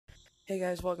Hey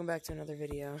guys, welcome back to another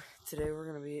video. Today I'm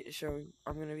gonna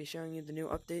be showing you the new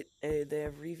update. They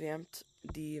have revamped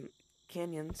the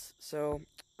canyons, so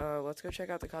let's go check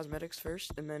out the cosmetics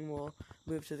first, and then we'll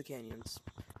move to the canyons.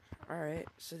 Alright,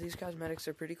 so these cosmetics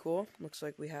are pretty cool. Looks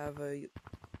like we have a...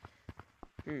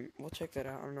 we'll check that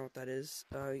out. I don't know what that is.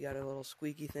 We got a little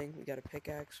squeaky thing, we got a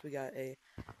pickaxe, we got a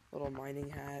little mining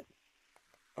hat.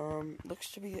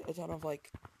 Looks to be a ton of,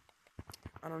 like,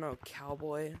 I don't know,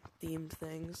 cowboy-themed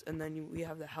things. And then we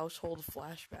have the household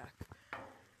flashback.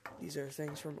 These are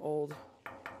things from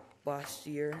last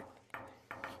year,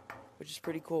 which is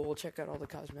pretty cool. We'll check out all the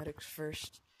cosmetics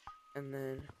first, and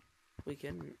then we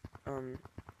can,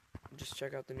 just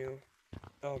check out the new,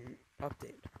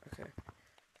 update. Okay.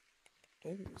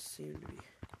 Doesn't seem to be...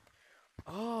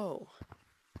 Oh!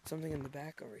 Something in the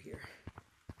back over here.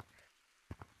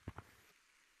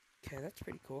 Okay, that's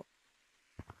pretty cool.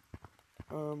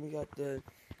 We got the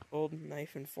old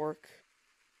knife and fork.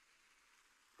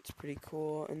 It's pretty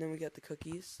cool. And then we got the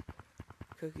cookies.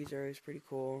 Cookies are always pretty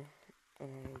cool.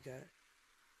 We got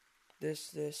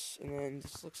this, and then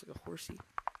this looks like a horsey.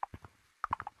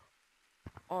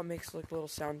 Oh, it makes like little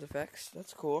sound effects.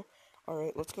 That's cool.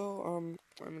 Alright, let's go,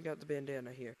 and we got the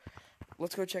bandana here.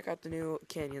 Let's go check out the new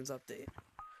Canyons update.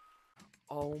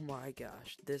 Oh my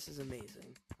gosh, this is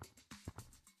amazing.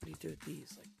 What do you do with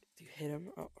these? Like, do you hit them?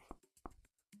 Oh.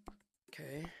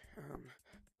 Okay,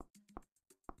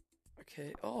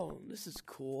 okay, oh, this is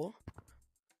cool.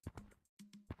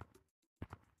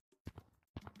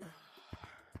 What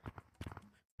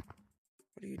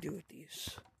do you do with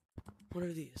these? What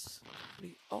are these?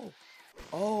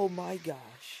 Oh my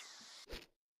gosh.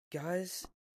 Guys,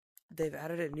 they've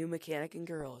added a new mechanic in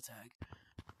Gorilla Tag.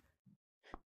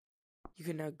 You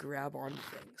can now grab onto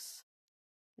things.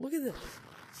 Look at this.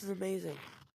 This is amazing.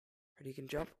 Ready, you can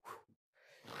jump.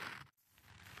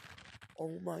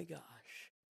 Oh my gosh.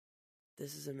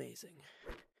 This is amazing.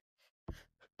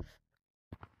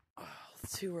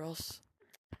 Let's see where else.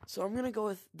 So I'm gonna go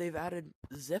with, they've added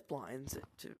zip lines,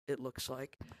 it looks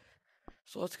like.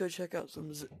 So let's go check out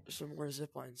some more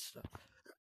zip line stuff.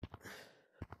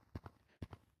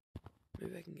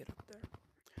 Maybe I can get up there.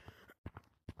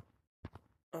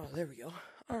 Oh, there we go.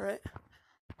 Alright.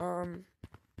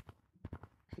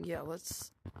 Yeah,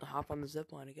 let's hop on the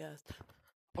zip line, I guess.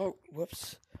 Oh,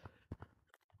 whoops.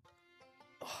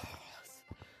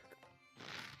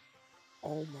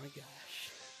 Oh my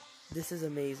gosh. This is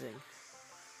amazing.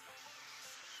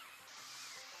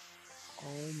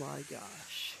 Oh my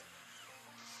gosh.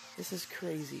 This is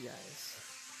crazy, guys.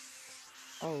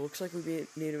 Oh, looks like we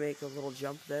need to make a little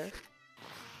jump there.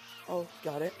 Oh,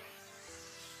 got it.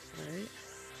 Alright.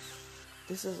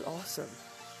 This is awesome.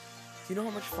 Do you know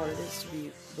how much fun it is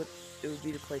it would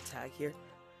be to play tag here?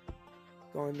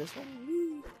 Going this one.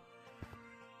 Woo!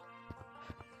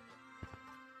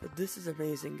 But this is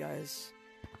amazing, guys.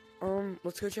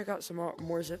 Let's go check out some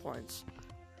more zip lines.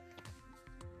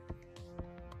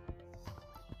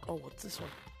 Oh, what's this one?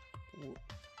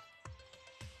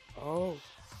 Oh,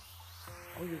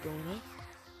 you're going up?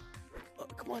 Oh,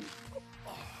 come on.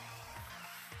 Oh.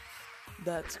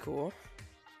 That's cool.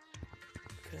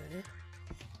 Okay.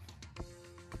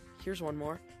 Here's one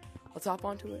more. Let's hop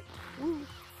onto it. Woo.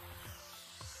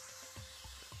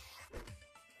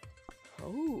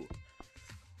 Oh.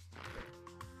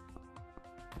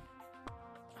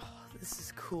 This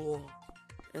is cool.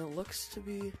 And it looks to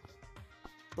be...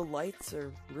 The lights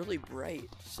are really bright,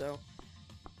 so...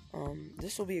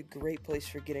 this will be a great place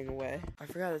for getting away. I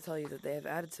forgot to tell you that they have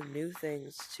added some new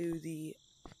things to the...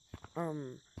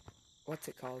 what's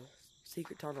it called?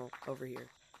 Secret tunnel over here.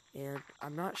 And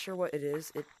I'm not sure what it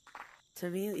is. It, to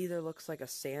me, it either looks like a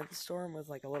sandstorm with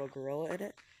like a little gorilla in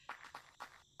it.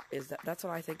 That's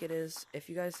what I think it is. If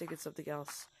you guys think it's something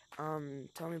else,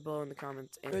 tell me below in the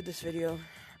comments. And if you enjoyed this video,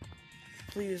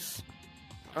 please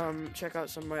check out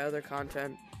some of my other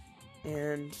content,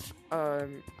 and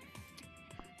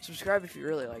subscribe if you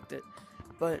really liked it,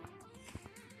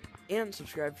 and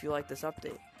subscribe if you like this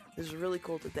update. This is really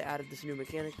cool that they added this new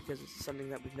mechanic, because it's something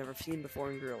that we've never seen before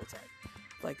in Gorilla Tag,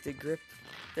 like the grip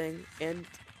thing, and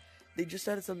they just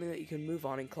added something that you can move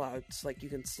on in clouds, like you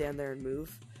can stand there and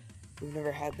move. We've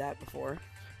never had that before.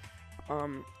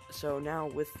 So now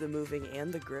with the moving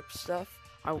and the grip stuff,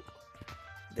 I'm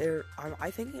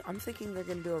thinking they're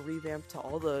gonna do a revamp to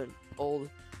all the old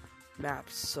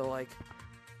maps. So like,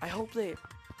 I hope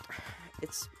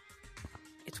it's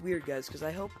weird, guys, because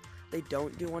I hope they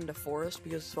don't do one to Forest,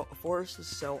 because Forest is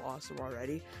so awesome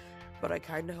already. But I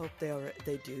kind of hope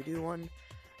they do one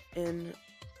in,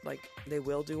 like, they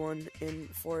will do one in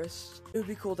Forest. It would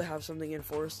be cool to have something in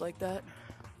Forest like that.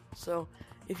 So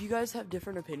if you guys have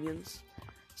different opinions,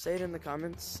 say it in the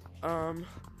comments. But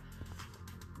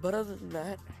other than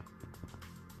that,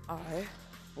 I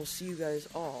will see you guys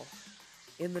all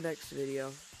in the next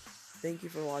video. Thank you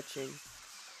for watching.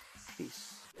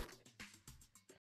 Peace.